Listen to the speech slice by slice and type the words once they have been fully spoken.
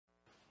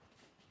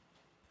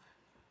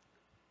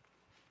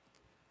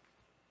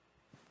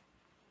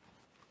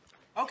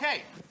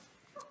Okay,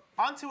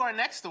 on to our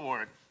next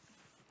award.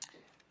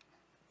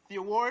 The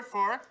award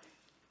for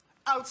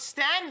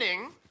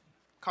Outstanding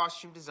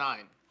Costume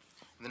Design.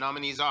 And the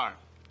nominees are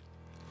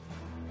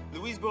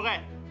Louise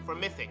Bourret for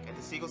Mythic at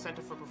the Siegel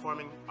Center for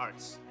Performing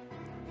Arts.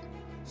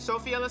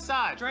 Sophie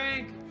El-Assaad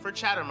for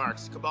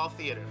Chattermarks, Cabal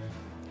Theater.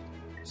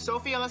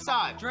 Sophie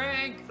El-Assaad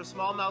for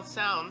Small Mouth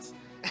Sounds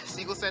at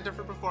Siegel Center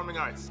for Performing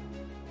Arts.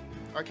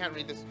 Oh, I can't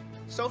read this.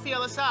 Sophie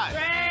El-Assaad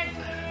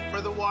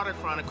for the Water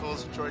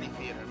Chronicles, Geordie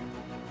Theater.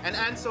 And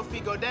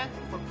Anne-Sophie Gaudet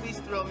for Please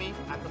Thrill Me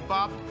at the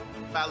Bop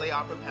Ballet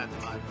Opera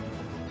Pantomime.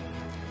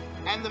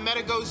 And the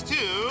meta goes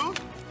to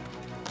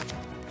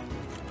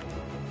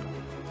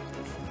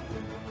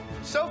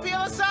Sophie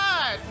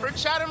El-Assaad for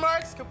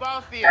Chattermarks, Cabal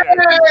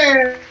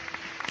Theater.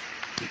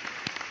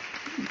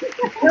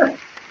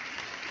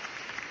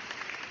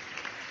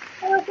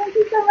 Oh, thank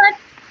you so much.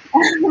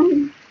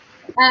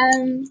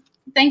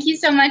 Thank you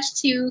so much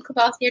to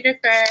Cabal Theater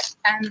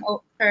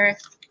for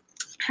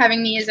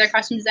having me as our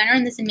costume designer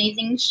in this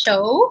amazing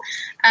show.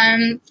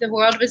 The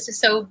world was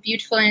just so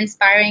beautiful and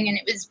inspiring, and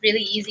it was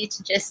really easy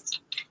to just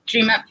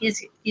dream up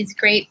these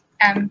great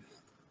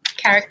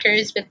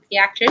characters with the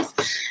actors.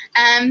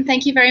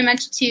 Thank you very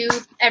much to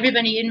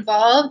everybody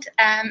involved.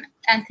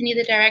 Anthony,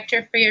 the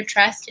director, for your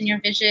trust and your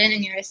vision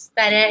and your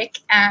aesthetic.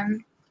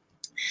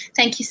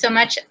 Thank you so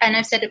much, and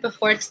I've said it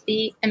before, to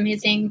the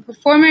amazing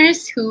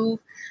performers who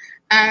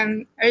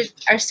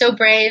are so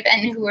brave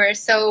and who are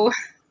so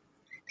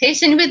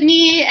patient with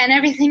me and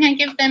everything I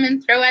give them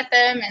and throw at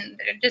them, and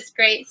they're just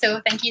great. So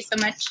thank you so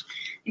much,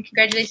 and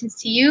congratulations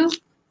to you.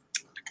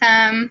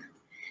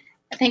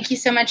 Thank you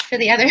so much for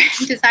the other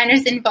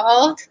designers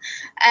involved,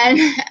 and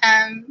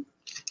I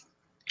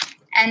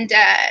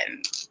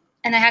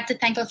have to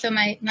thank also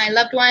my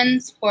loved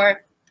ones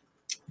for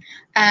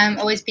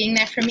always being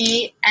there for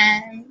me.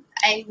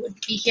 I would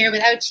be here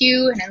without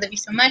you, and I love you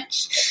so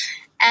much.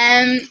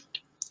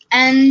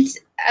 And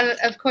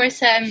of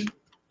course,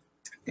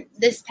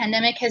 this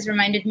pandemic has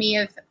reminded me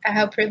of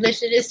how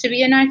privileged it is to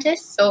be an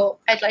artist. So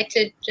I'd like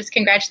to just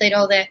congratulate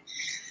all the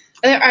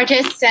other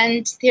artists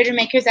and theater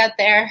makers out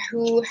there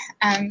who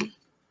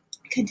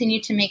continue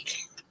to make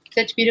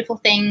such beautiful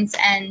things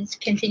and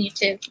continue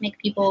to make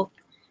people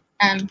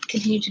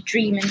continue to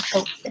dream and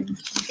hope and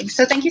things.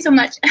 So thank you so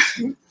much.